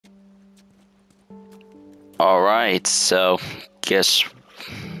Alright, so guess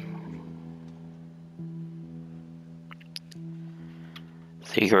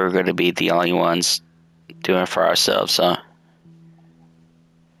think we're gonna be the only ones doing it for ourselves, huh?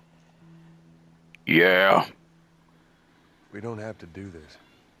 Yeah. We don't have to do this.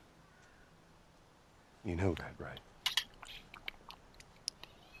 You know that, right?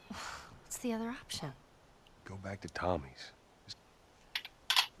 What's the other option? Go back to Tommy's. Just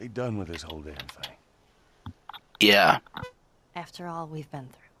be done with this whole damn thing. Yeah. After all we've been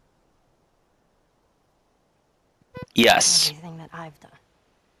through. Yes. Everything that I've done.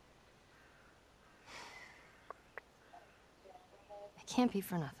 It can't be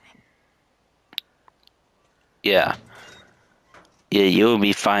for nothing. Yeah. Yeah, you'll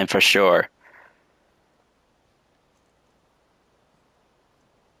be fine for sure.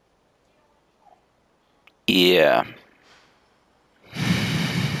 Yeah.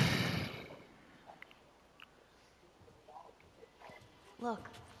 Look,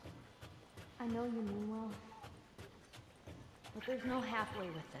 I know you mean well, but there's no halfway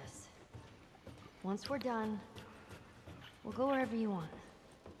with this. Once we're done, we'll go wherever you want.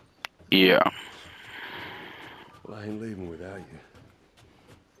 Yeah. Well, I ain't leaving without you.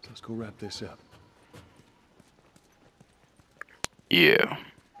 Let's go wrap this up. Yeah.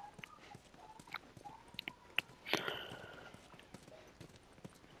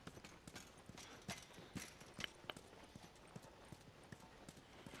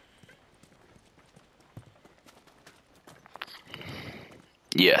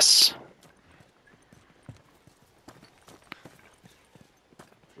 Yes.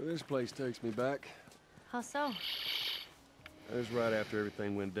 Well, this place takes me back. How so? That was right after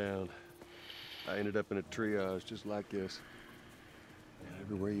everything went down. I ended up in a triage just like this. And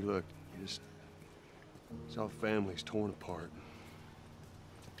everywhere you looked, you just saw families torn apart.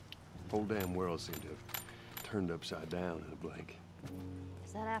 The whole damn world seemed to have turned upside down in a blink.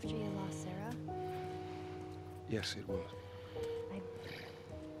 Is that after you lost Sarah? Yes, it was. I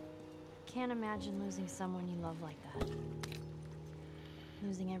can't imagine losing someone you love like that.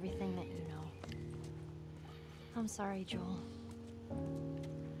 Losing everything that you know. I'm sorry, Joel.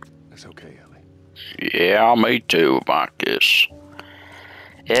 That's okay, Ellie. Yeah, me too, Marcus.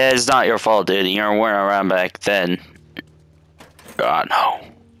 Yeah, it's not your fault, dude. You weren't around back then. I know.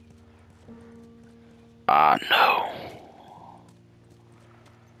 I know.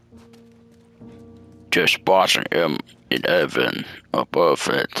 Just watching him in heaven above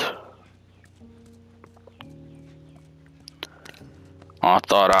it. I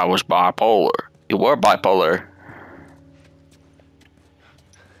thought I was bipolar. You were bipolar.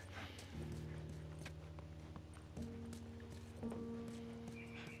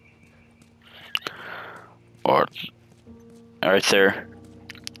 Or Arthur,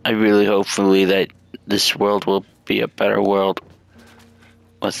 I really hopefully that this world will be a better world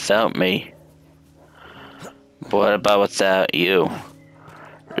without me. But what about without you?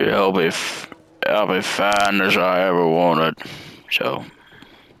 I'll be fine as I ever wanted. So.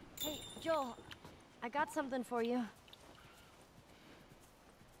 Hey, Joel, I got something for you.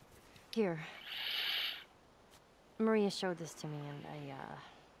 Here. Maria showed this to me and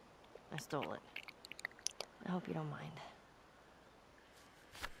I stole it. I hope you don't mind.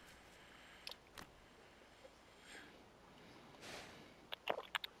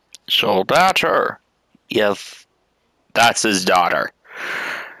 So that's her. Yes, that's his daughter.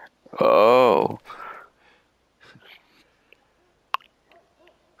 Oh.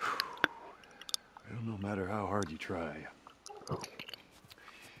 Well, no matter how hard you try,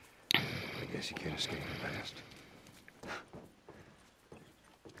 I guess you can't escape the past.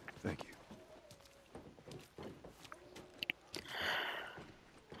 Thank you.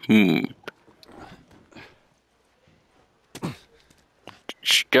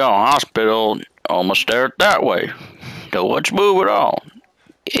 Still hospital, almost there that way. So let's move it on.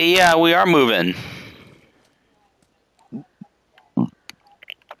 Yeah, we are moving.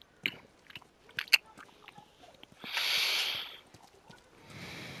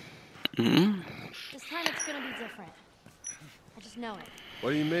 This time it's gonna be different. I just know it.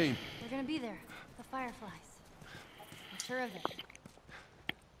 What do you mean? They're gonna be there. The Fireflies. I'm sure of it.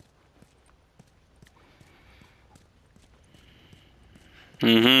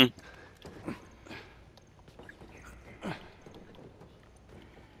 Mm-hmm.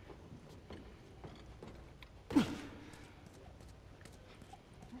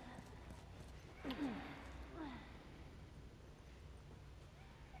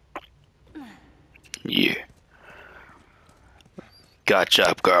 Yeah.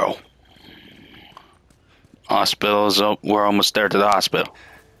 Gotcha, girl. Hospital is up. We're almost there to the hospital.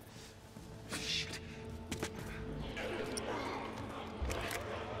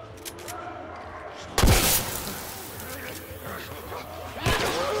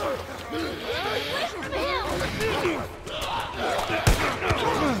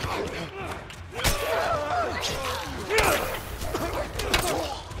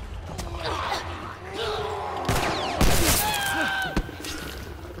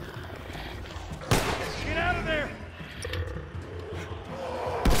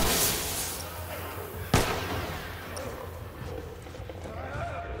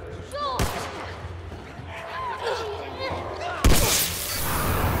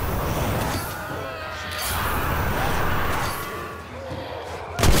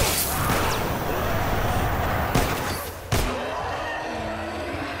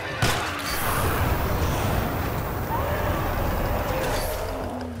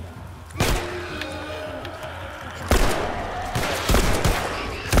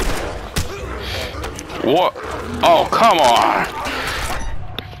 What? Oh, come on.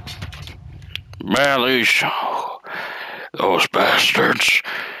 Man, those bastards.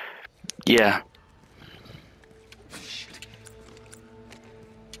 Yeah.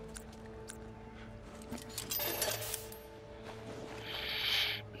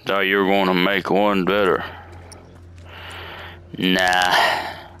 Thought you were gonna make one better. Nah.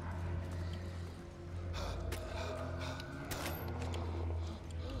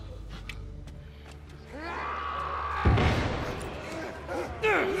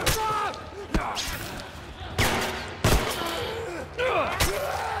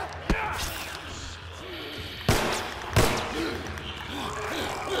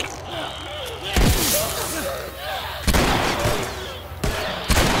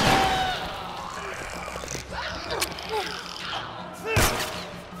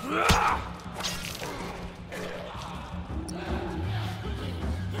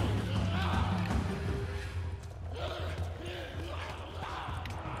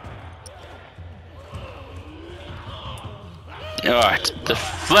 Alright, the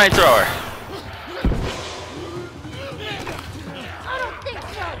flamethrower. I don't think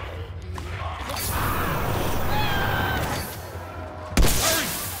so.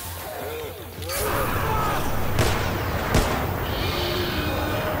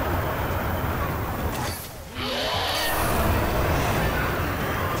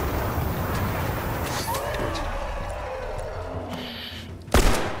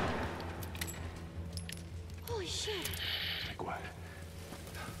 Holy shit. Be quiet.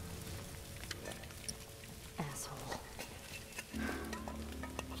 Asshole.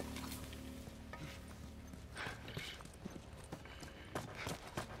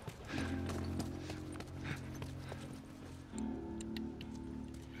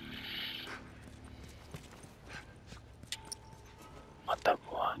 What the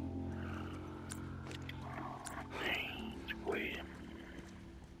fuck? Wait.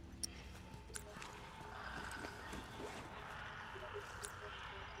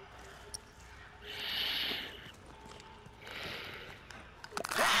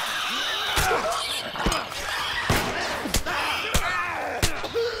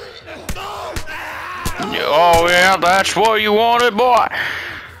 Oh yeah, that's what you wanted, boy.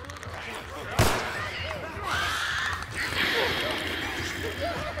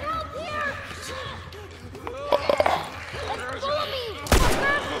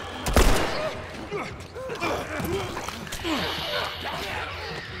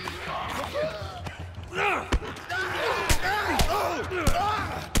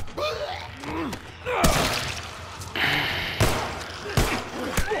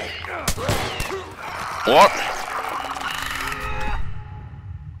 What?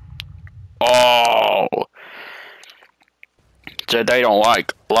 Oh. So they don't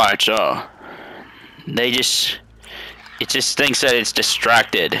like lights, huh? It just thinks that it's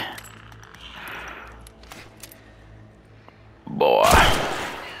distracted. Boy.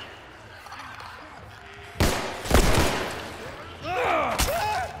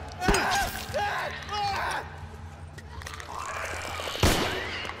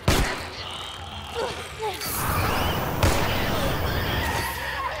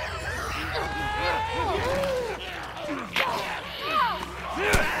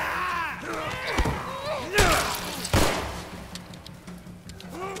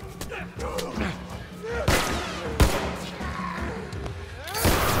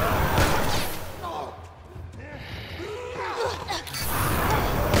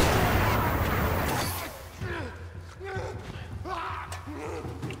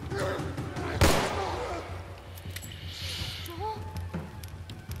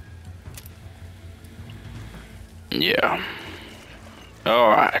 Yeah.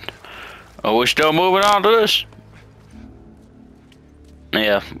 Alright. Are we still moving on to this?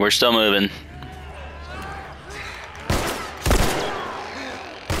 Yeah, we're still moving.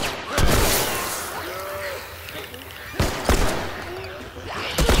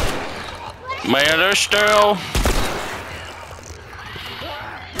 Man, they're still...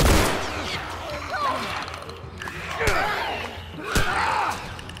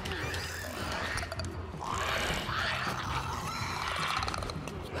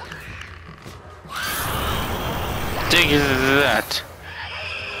 Dig that.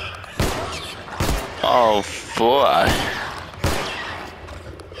 Oh, boy.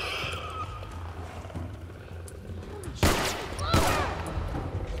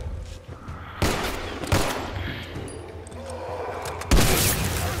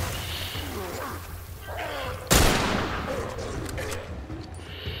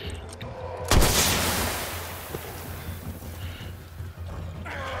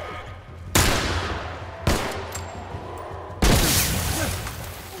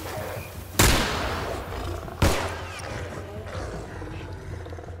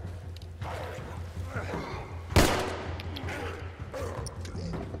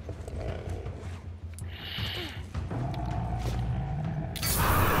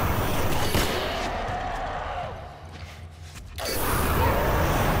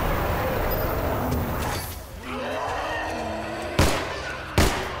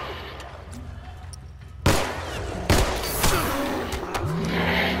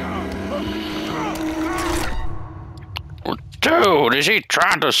 Dude, is he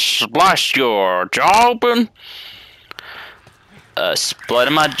trying to splice your jaw open?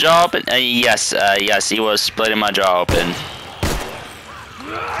 Splitting my jaw open? Yes, yes, he was splitting my jaw open.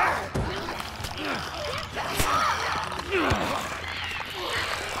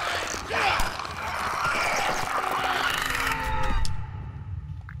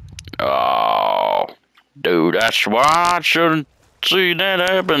 Oh, dude, that's why I shouldn't see that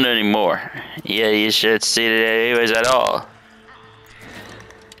happen anymore. Yeah, you should see that anyways at all.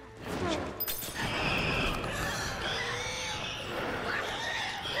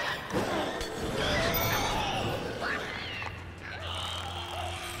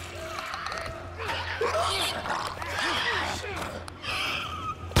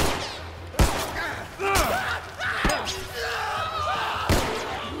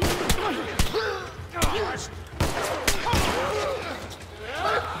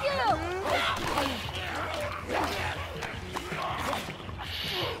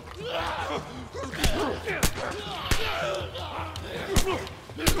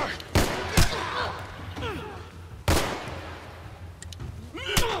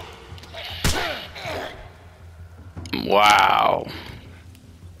 Wow.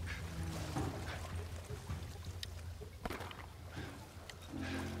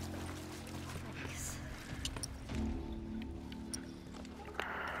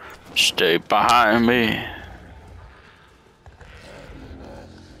 Stay behind me.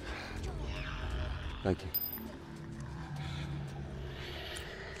 Thank you.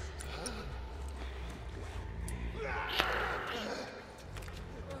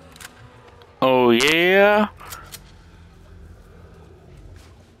 Oh yeah?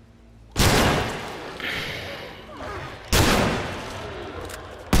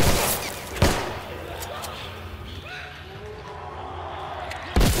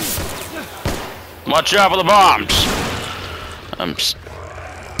 Watch out for the bombs!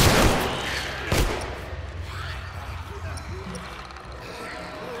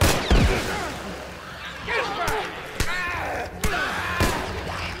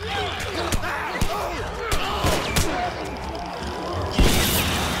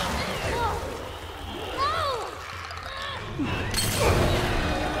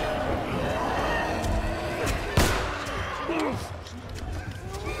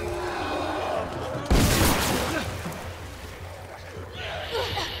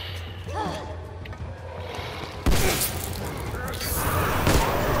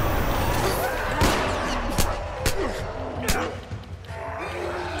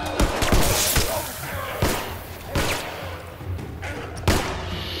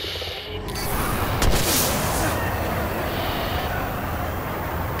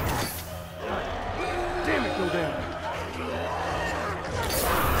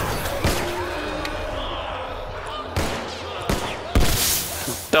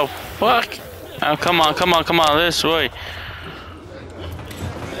 The fuck? Oh, come on, this way.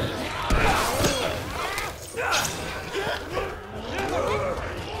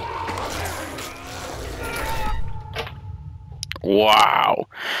 Wow.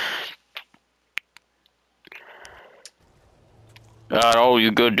 Got all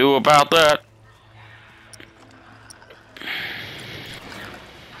you could do about that.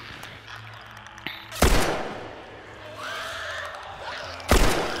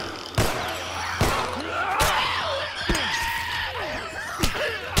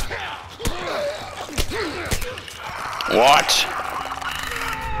 What?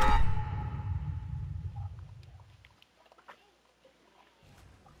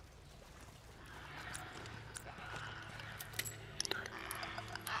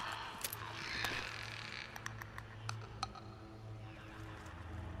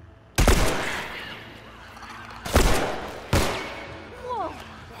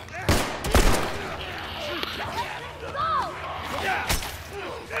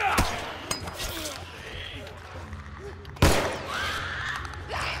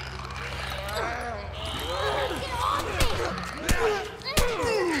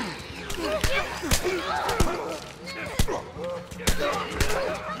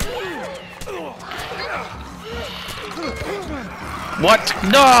 What?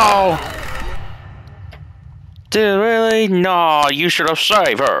 No! Dude, really? No, you should have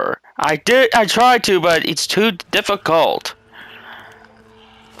saved her. I tried to, but it's too difficult.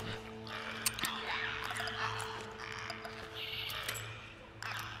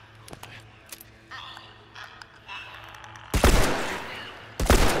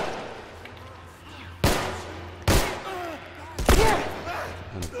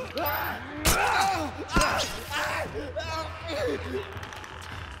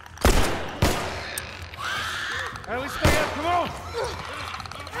 Ellie, stay up, come on!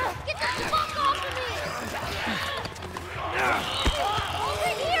 Get the fuck off of me!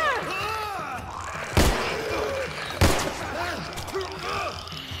 Over here!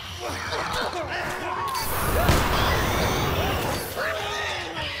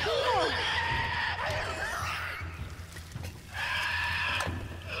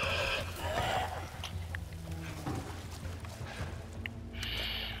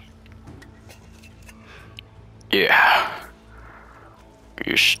 Yeah.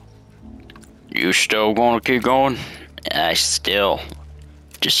 You still gonna keep going? I still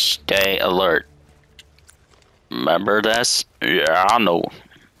just stay alert. Remember this? Yeah, I know.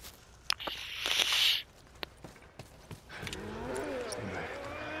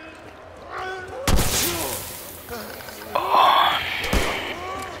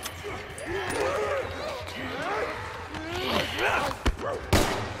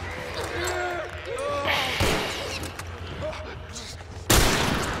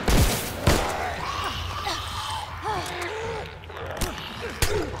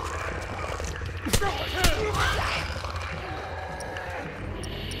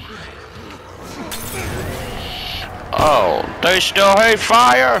 Oh, they still hate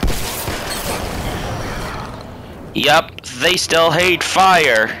fire? Yup, they still hate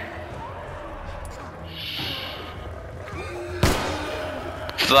fire.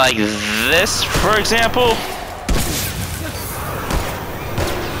 Like this, for example?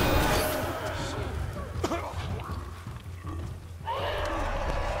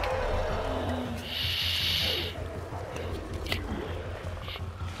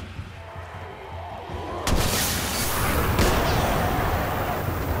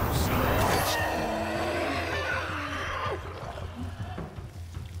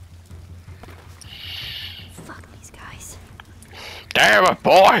 Fuck these guys. Damn it,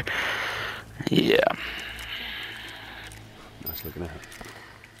 boy! Yeah. Nice looking out.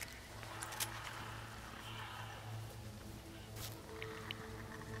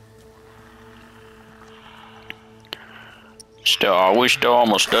 Are we still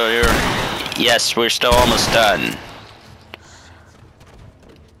almost done here? Yes, we're still almost done.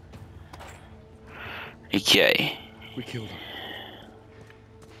 Okay. We killed him.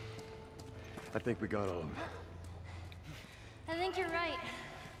 I think we got all of them. I think you're right.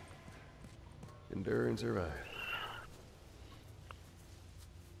 Endure and survive.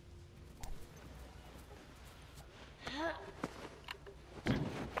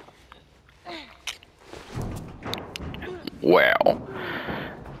 Well,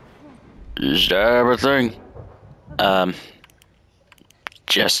 is that everything?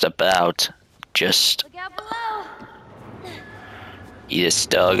 Just about. Look out below! You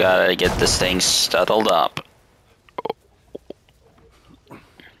still gotta get this thing settled up.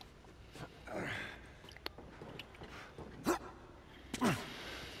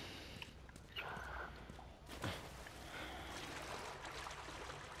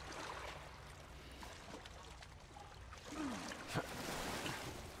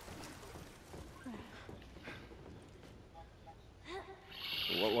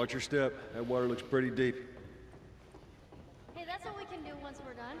 Watch your step. That water looks pretty deep. Hey, that's what we can do once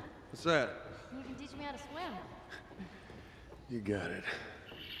we're done. What's that? You can teach me how to swim. You got it.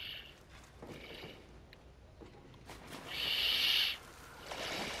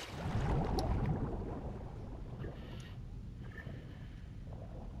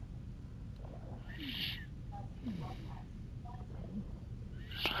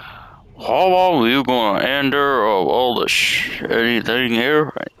 How long are you gonna endure all the anything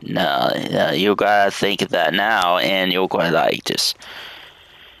here? No, you gotta think of that now, and you'll gotta like just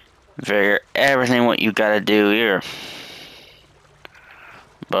figure everything what you gotta do here.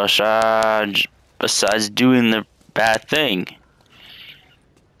 Besides doing the bad thing,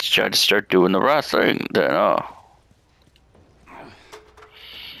 try to start doing the right thing. Then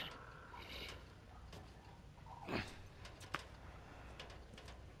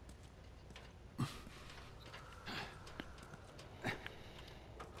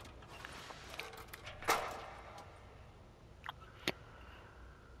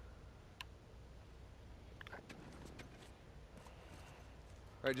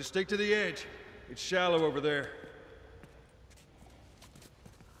All right, just stick to the edge. It's shallow over there.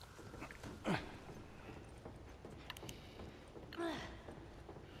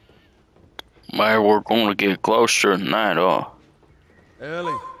 maybe we're gonna get closer than that. Ellie,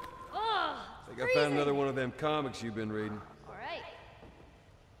 Oh, I think I found another one of them comics you've been reading. all right.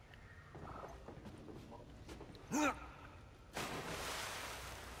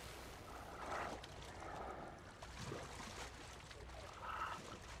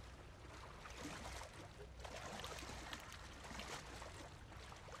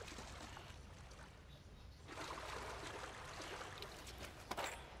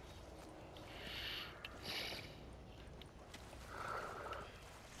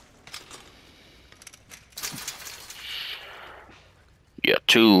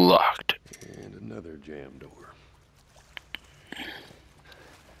 Two locked. And another jam door.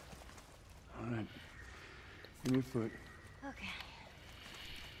 All right. Give me a foot. Okay.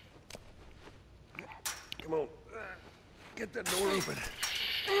 Come on. Get that door open.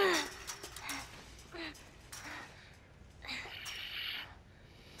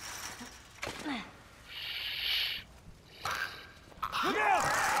 Look out!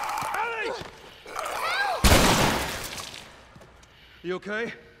 Ellie! You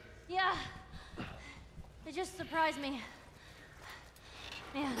okay? Yeah. It just surprised me.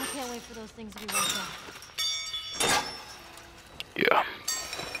 Man, I can't wait for those things to be worked out. Yeah.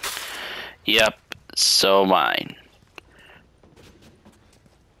 Yep. So mine.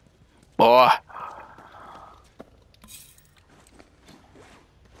 Boy.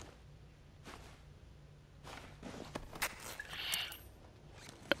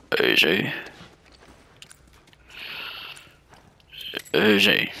 Easy.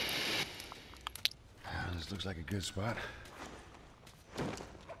 Easy. This looks like a good spot.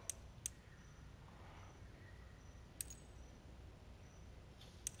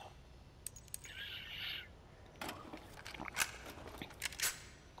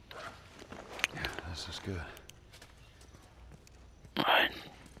 Yeah, this is good. Alright.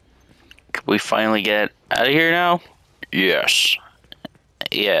 Can we finally get out of here now? Yes.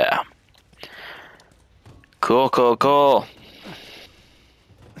 Yeah. Cool, cool, cool.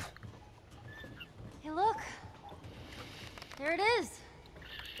 Hey, look. There it is.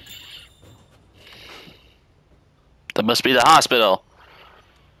 That must be the hospital.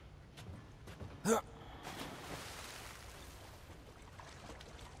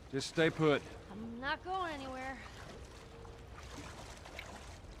 Just stay put. I'm not going anywhere.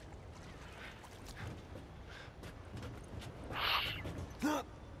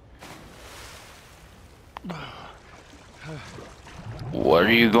 What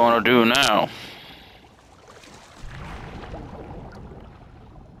are you gonna do now?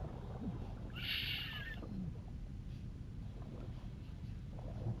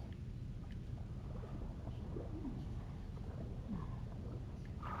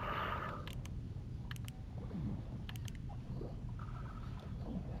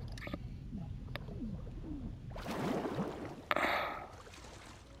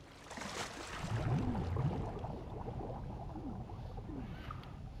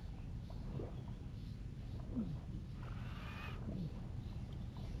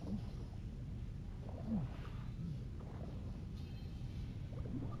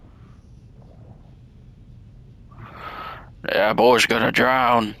 That boy's gonna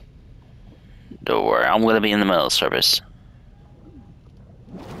drown. Don't worry, I'm gonna be in the middle service.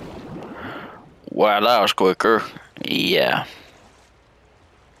 Wow, that was quicker. Yeah.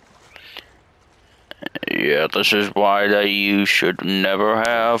 Yeah, this is why that you should never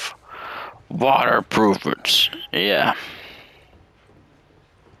have waterproofers. Yeah.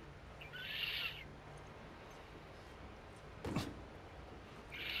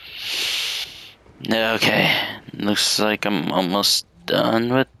 Okay. Looks like I'm almost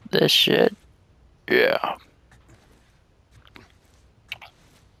done with this shit. Yeah.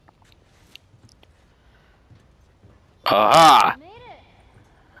 Aha! Made it.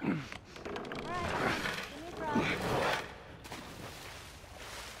 All right. Give me a breath.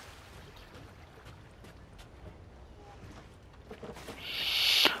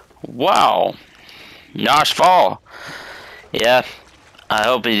 Wow. Nice fall. Yeah. I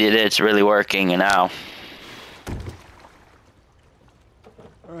hope it's really working now.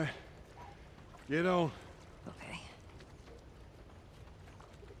 All right. Get on. Okay.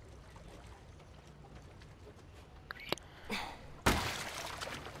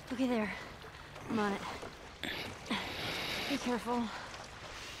 Okay, there. I'm on it. Be careful.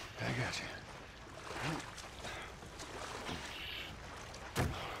 I got you.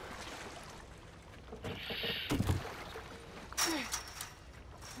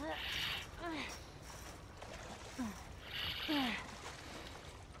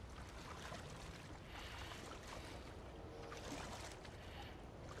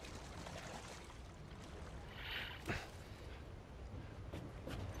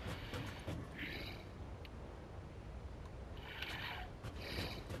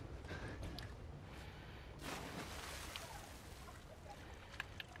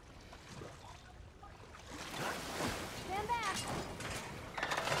 Stand back.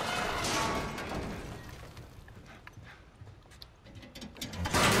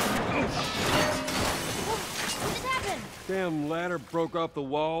 What just happened? Damn ladder broke off the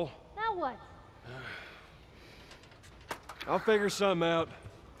wall. Now what? I'll figure something out. Is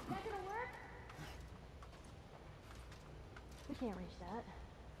that gonna work? We can't reach that.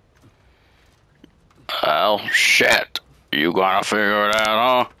 Well, shit. You gonna figure it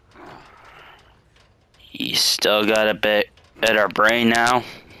out, huh? You still got a bit at our brain now?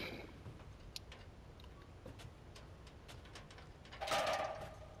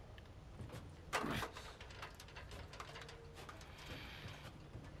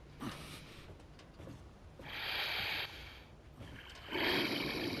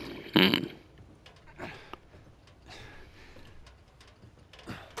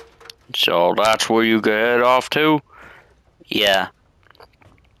 So that's where you could head off to? Yeah.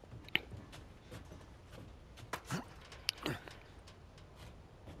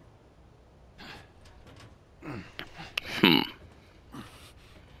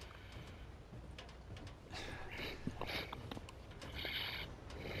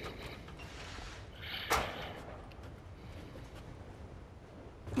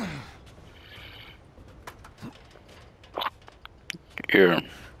 Here.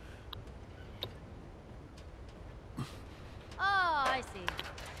 Oh, I see.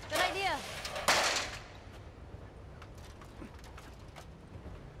 Good idea.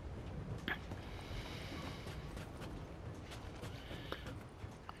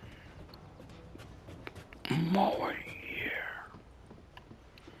 More here.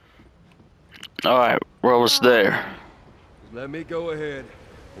 Alright, we're almost there. Just let me go ahead,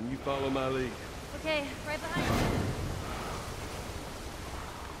 and you follow my lead. Okay, right behind you.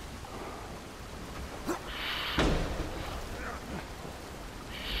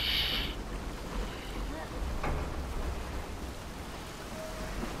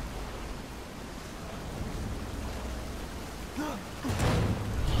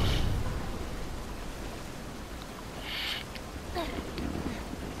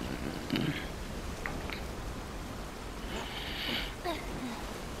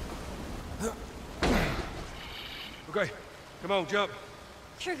 Okay, come on, jump.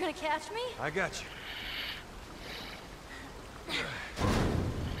 You're gonna catch me? I got you.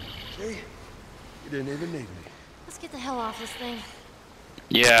 See? You didn't even need me. Let's get the hell off this thing.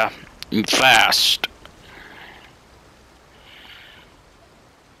 Yeah, fast.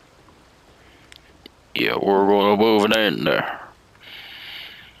 Yeah, we're gonna move it in there.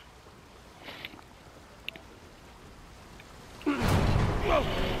 Whoa!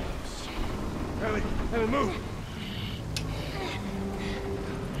 Ellie, move!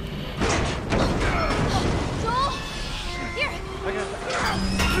 Joel! Here! I got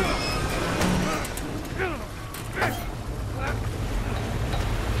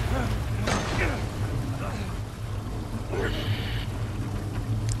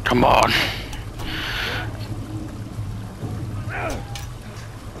Come on.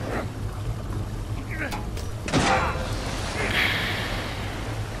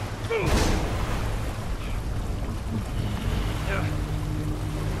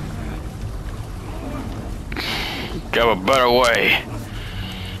 Got a better way.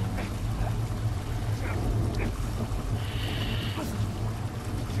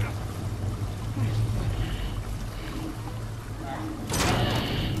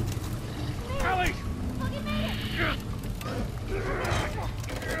 Ellie!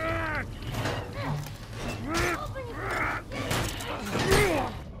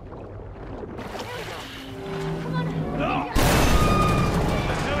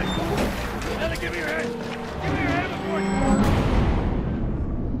 Ellie, give me your hand! Give me your hand before you...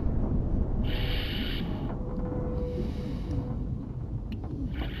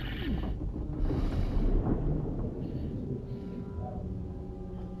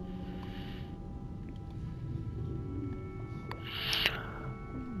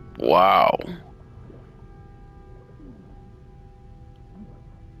 Wow.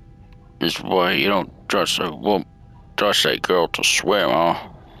 This is why you don't trust a girl to swim, huh?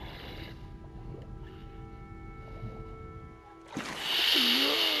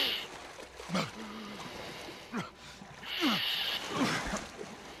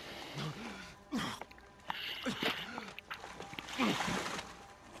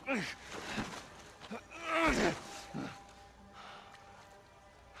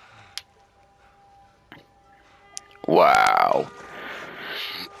 Wow.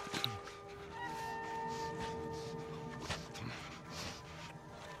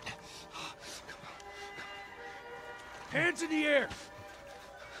 Hands in the air!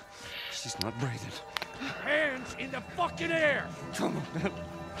 She's not breathing. Hands in the fucking air! Come on, man.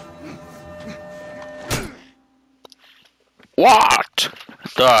 What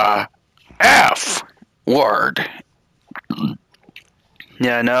the F word?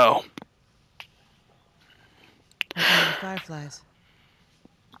 Yeah, I know. I found the fireflies.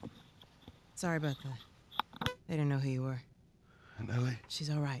 Sorry about that. They didn't know who you were. And Ellie? She's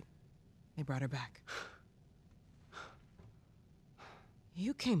all right. They brought her back.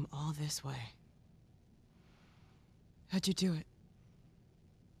 You came all this way. How'd you do it?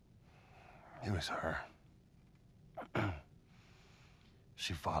 It was her.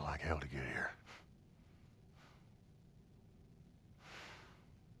 She fought like hell to get here.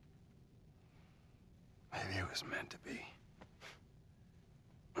 Maybe it was meant to be.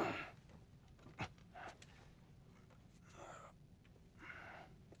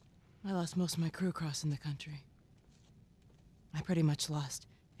 I lost most of my crew crossing the country. I pretty much lost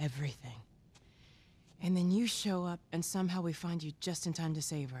everything. And then you show up, and somehow we find you just in time to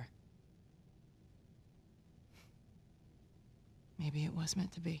save her. Maybe it was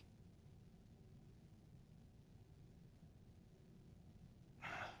meant to be.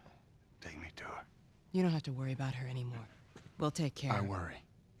 Take me to her. You don't have to worry about her anymore. We'll take care I of her. worry.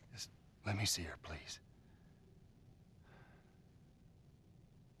 Just let me see her, please.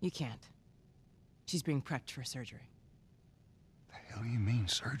 You can't. She's being prepped for surgery. The hell do you mean,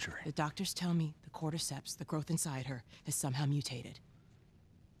 surgery? The doctors tell me the cordyceps, the growth inside her, has somehow mutated.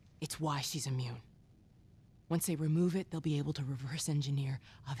 It's why she's immune. Once they remove it, they'll be able to reverse engineer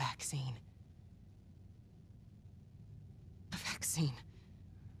a vaccine. A vaccine.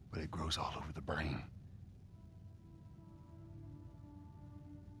 But it grows all over the brain.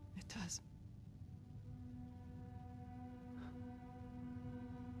 It does.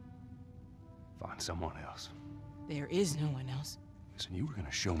 Find someone else. There is no one else. Listen, you were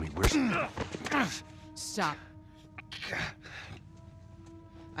gonna show me where... Stop.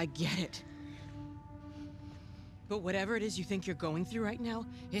 I get it. But whatever it is you think you're going through right now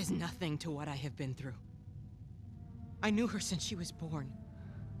is nothing to what I have been through. I knew her since she was born.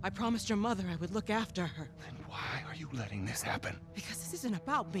 I promised your mother I would look after her. Then why are you letting this happen? Because this isn't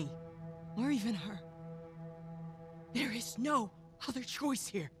about me, or even her. There is no other choice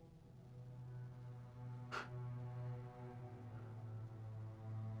here.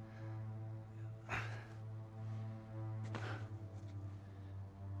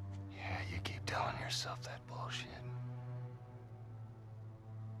 Yeah, you keep telling yourself that bullshit.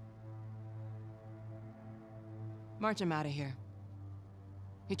 March him out of here.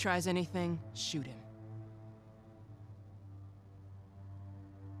 He tries anything, shoot him.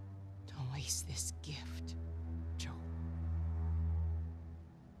 Don't waste this gift, Joe.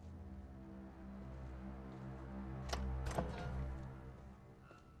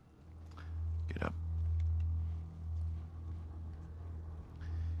 Get up.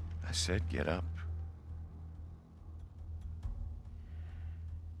 I said get up.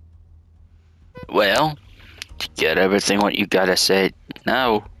 Well, to get everything what you gotta say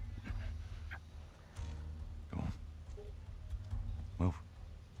now. Go on. Move.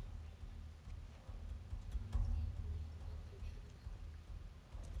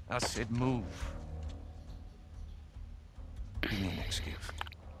 I said move. Give me an excuse.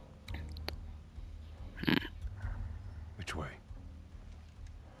 Which way?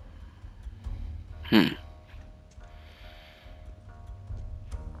 What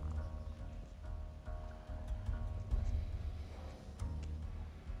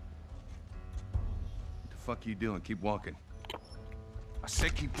the fuck you doing? Keep walking. I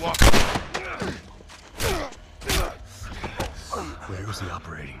said keep walking. Where was the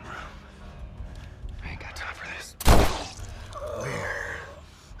operating room? I ain't got time for this. Where?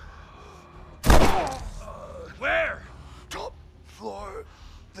 Where? Top floor,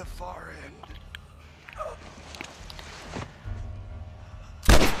 the far end.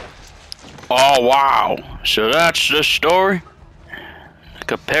 Oh wow! So that's the story.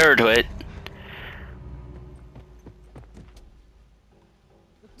 Compared to it.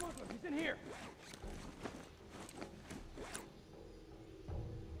 He's in here.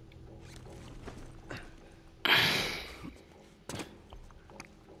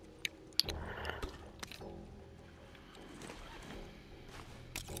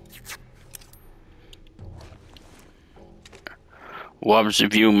 What happens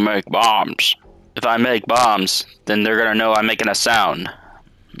if you make bombs? If I make bombs, then they're gonna know I'm making a sound.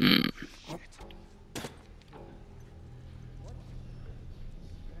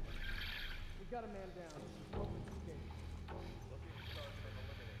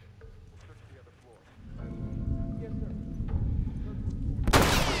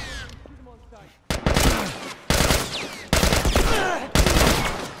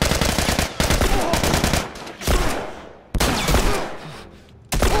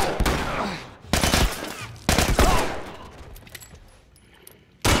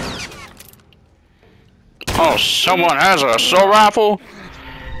 Oh, someone has an assault rifle?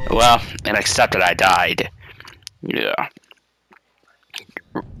 Well, and except that I died. Yeah.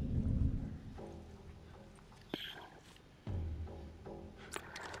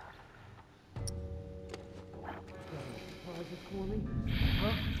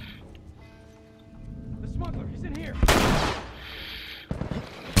 The smuggler, he's in here.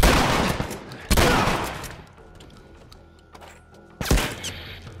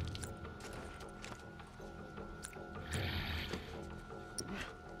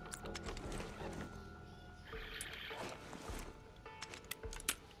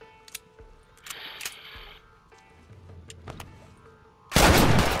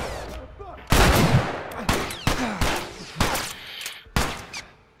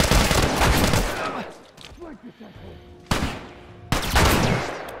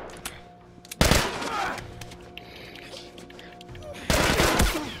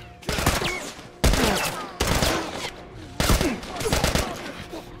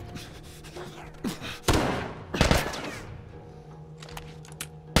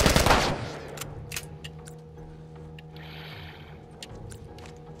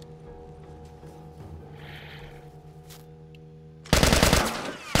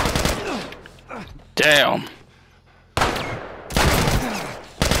 Damn.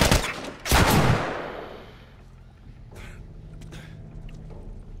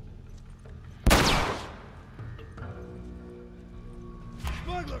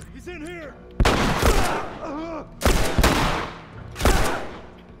 Smuggler, he's in here.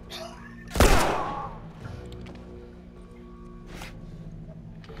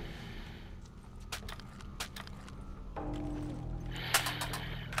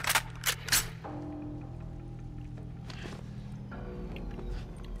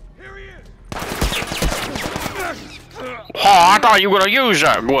 Oh, I thought you were gonna use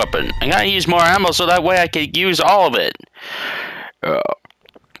that weapon. I gotta use more ammo so that way I could use all of it.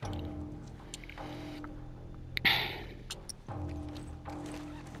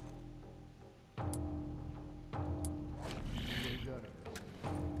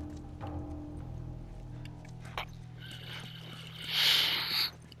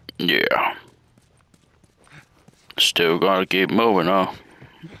 Yeah. Still gotta keep moving, huh?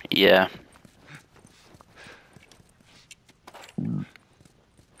 Yeah.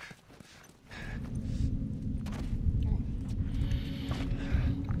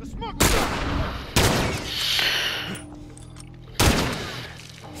 The smuggler.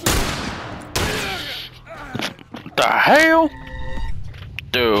 The hell?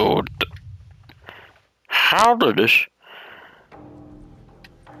 Dude. How did this?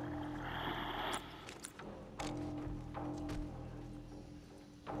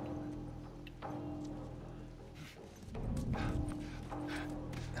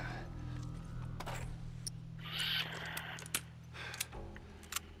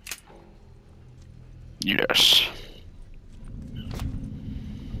 Yes.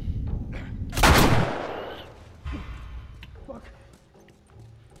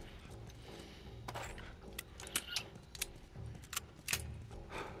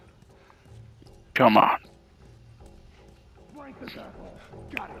 Come on. Flank this asshole.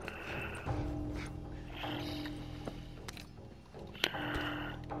 Got it.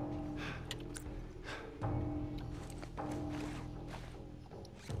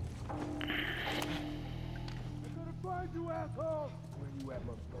 Find you, asshole! Where you at,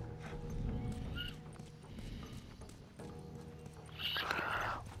 motherfucker?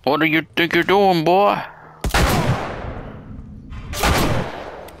 What do you think you're doing, boy?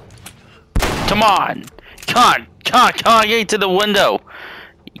 Come on! Come on, get to the window!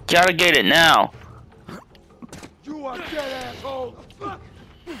 You gotta get it now. You are dead, asshole!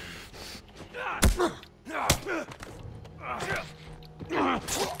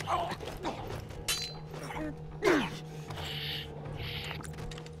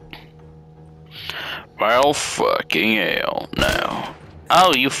 Well, fucking hell, now.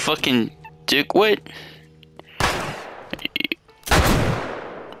 Oh, you fucking dickwit.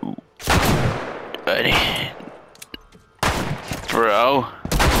 Buddy. Bro.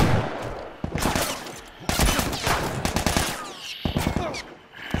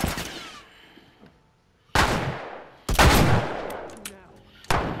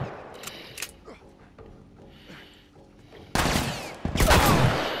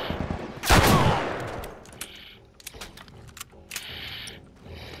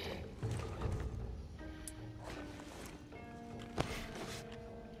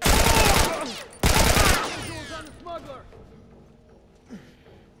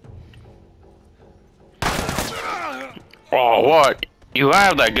 Oh, what? You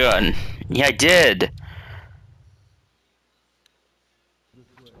have that gun. Yeah, I did.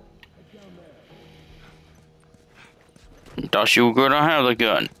 Thought you were gonna have the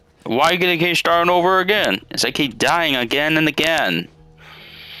gun. Why you gonna keep starting over again? It's like keep dying again and again.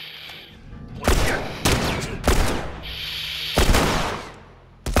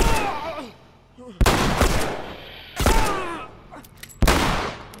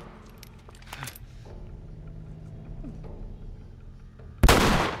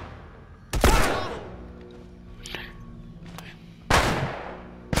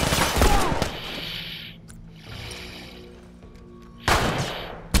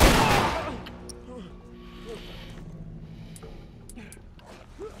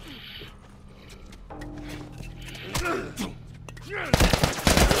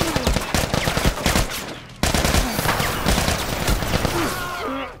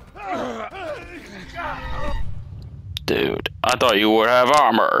 thought you would have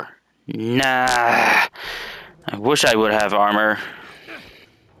armor. Nah. I wish I would have armor.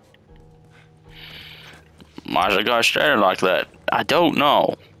 Why's the guy standing like that? I don't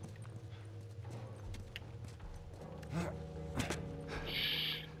know.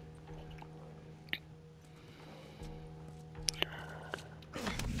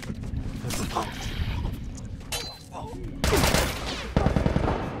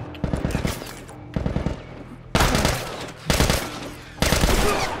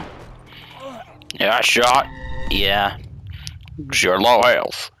 Yeah, I shot. Yeah. You're low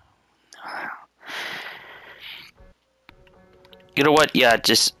health. You know what? Yeah,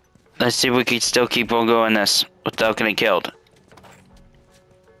 just let's see if we can still keep on going this without getting killed.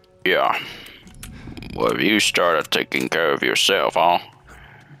 Yeah. Well, you started taking care of yourself, huh?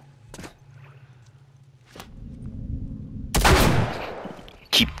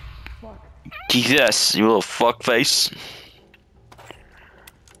 Keep this, you little fuckface.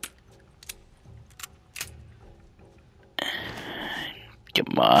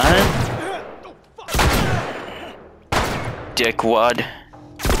 Come on. Dickwad.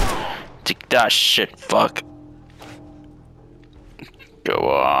 Take that shit, fuck. Go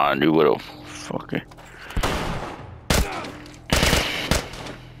on, you little fucker.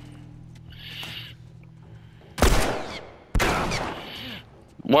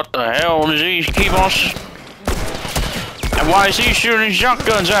 What the hell does he keep on and why is he shooting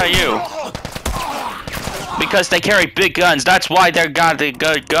shotguns at you? Because they carry big guns, that's why they got the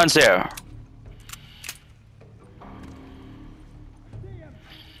guns there.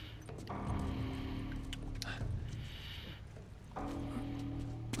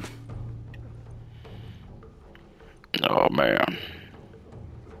 Oh man.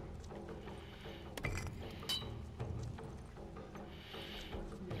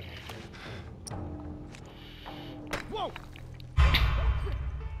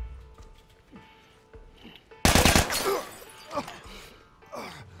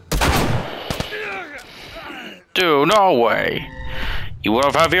 Dude, no way. You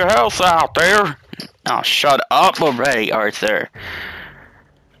would have your health out there. Oh, shut up already, Arthur.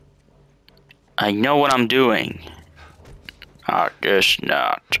 I know what I'm doing. I guess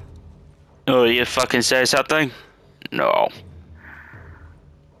not. Oh, you fucking say something? No.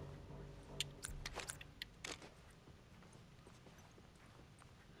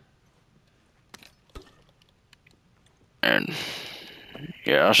 And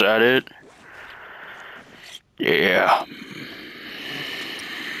yeah, is that it? Yeah.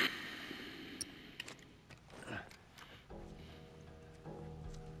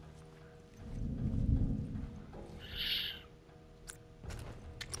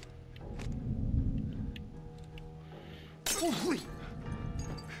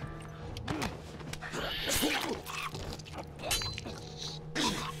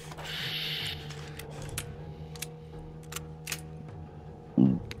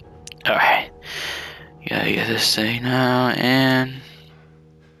 Alright. Gotta get this thing now and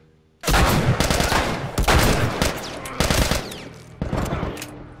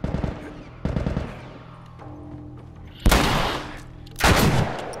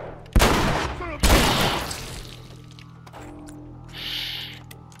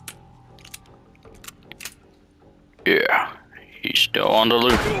yeah, he's still on the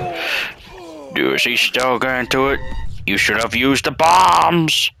loop. Is he still going to it? You should have used the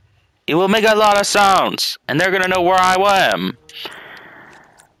bombs. It will make a lot of sounds, and they're gonna know where I am.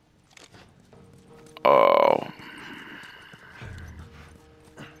 Oh.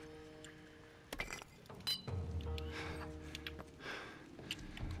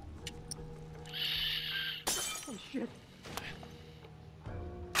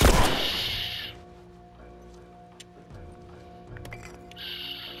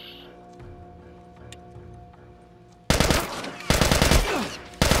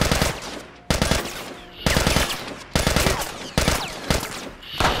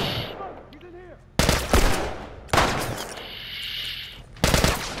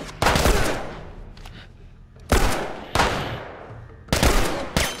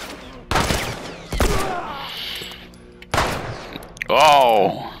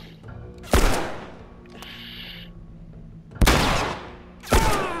 Oh.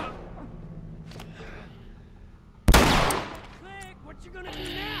 What you gonna do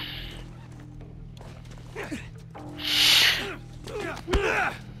now?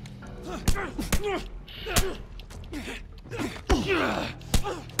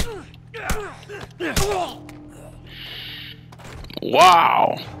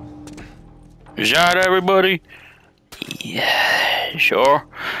 Wow. Is that everybody? Yeah, sure.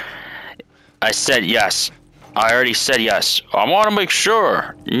 I said yes. I already said yes. I want to make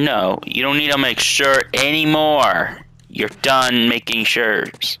sure. No, you don't need to make sure anymore. You're done making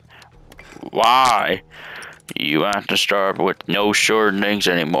sures. Why? You have to start with no sure things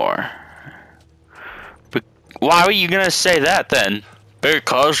anymore. But why were you gonna say that then?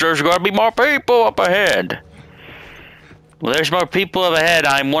 Because there's gonna be more people up ahead. Well, there's more people up ahead.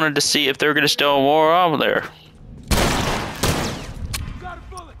 I wanted to see if they're gonna still more over there. Got a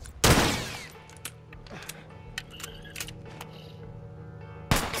bullet.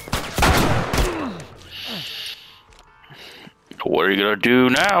 What are you gonna do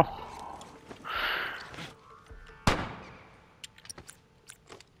now?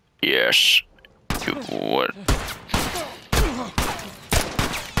 Yes. What?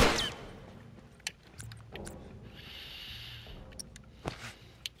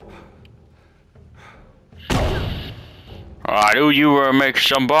 I knew you were making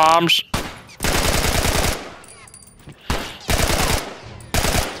some bombs.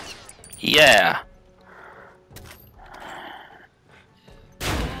 Yeah.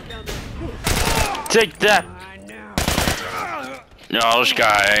 Take that. No, this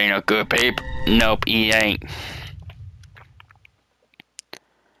guy ain't a good peep. Nope, he ain't.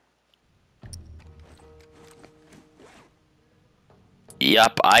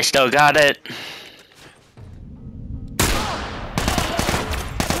 Yup, I still got it.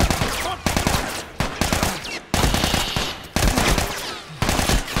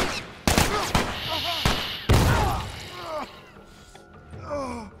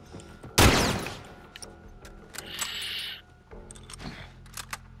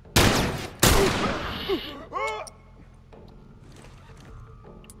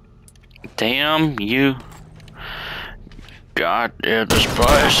 Damn, you. God damn this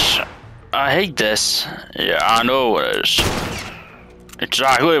place. I hate this. Yeah, I know it is. It's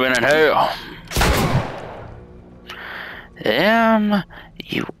like living in hell. Damn,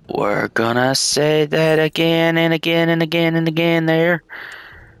 you were gonna say that again and again and again and again there.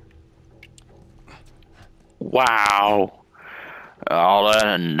 Wow. All that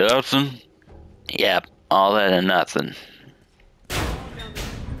and nothing? Yep, all that and nothing.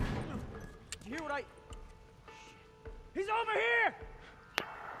 You hear what I... He's over here!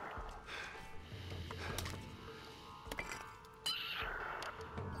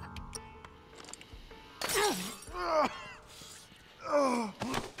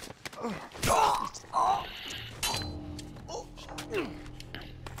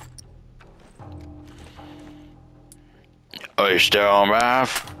 Are you still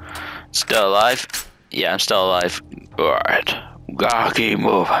alive? Still alive? Yeah, I'm still alive. Alright. Gotta keep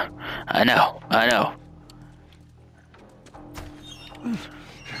moving. I know.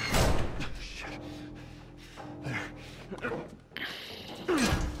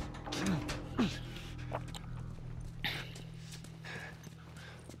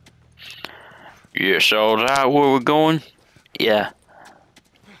 You sold out where we're going? Yeah.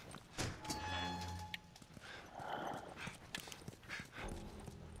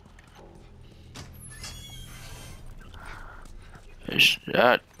 Is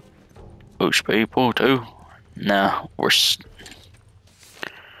that those people too? No,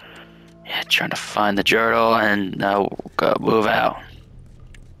 yeah, trying to find the journal and now we're gonna move out.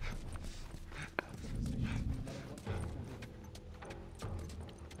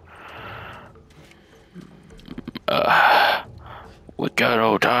 We got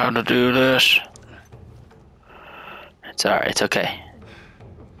no time to do this. It's alright, it's okay.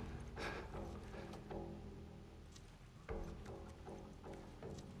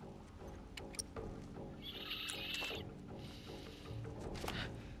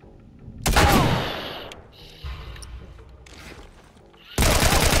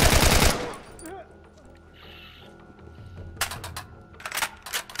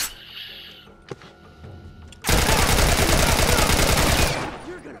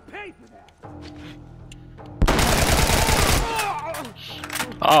 You're gonna pay for that!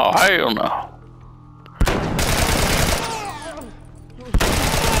 Oh, hell no.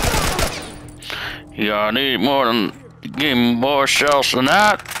 You gotta need more than, give me more shells than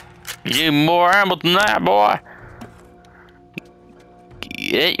that. You need more ammo than that, boy.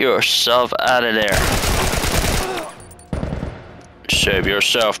 Get yourself out of there. Save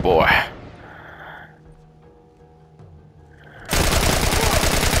yourself, boy.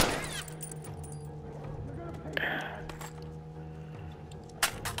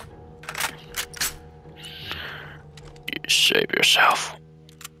 Save yourself.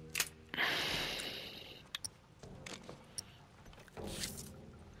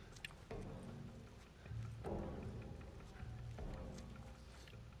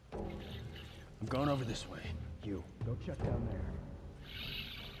 I'm going over this way. You. Go check down there.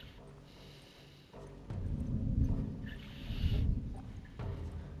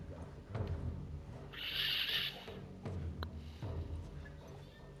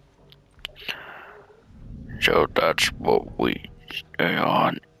 So that's what we stay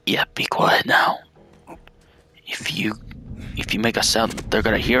on. Yeah, be quiet now. If you make a sound, they're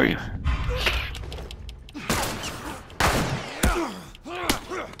gonna hear you.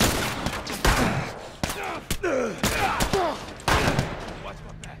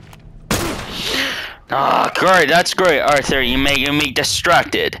 Ah, great, that's great, Arthur. You making me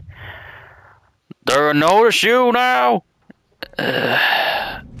distracted. They're gonna notice you now. See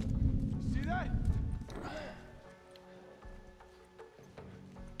that?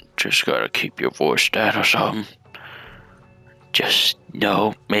 Just gotta keep your voice down or something. Just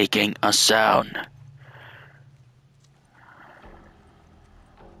no making a sound.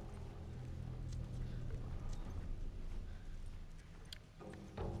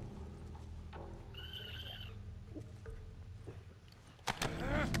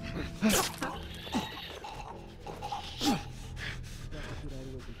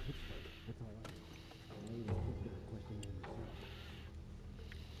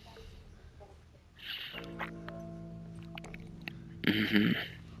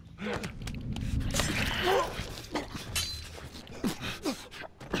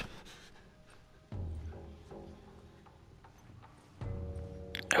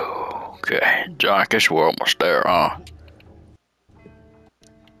 Okay, I guess we're almost there, huh?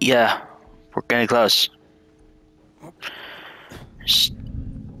 Yeah, we're getting close.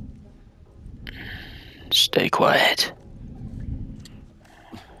 Stay quiet.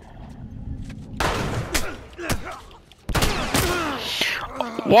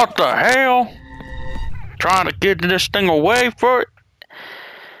 What the hell? Trying to get this thing away for it?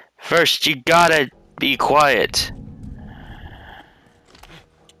 First, you gotta be quiet.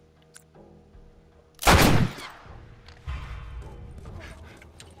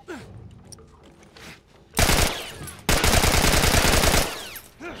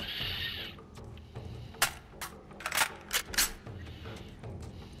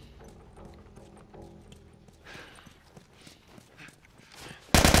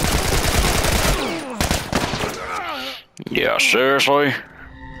 Yeah, seriously?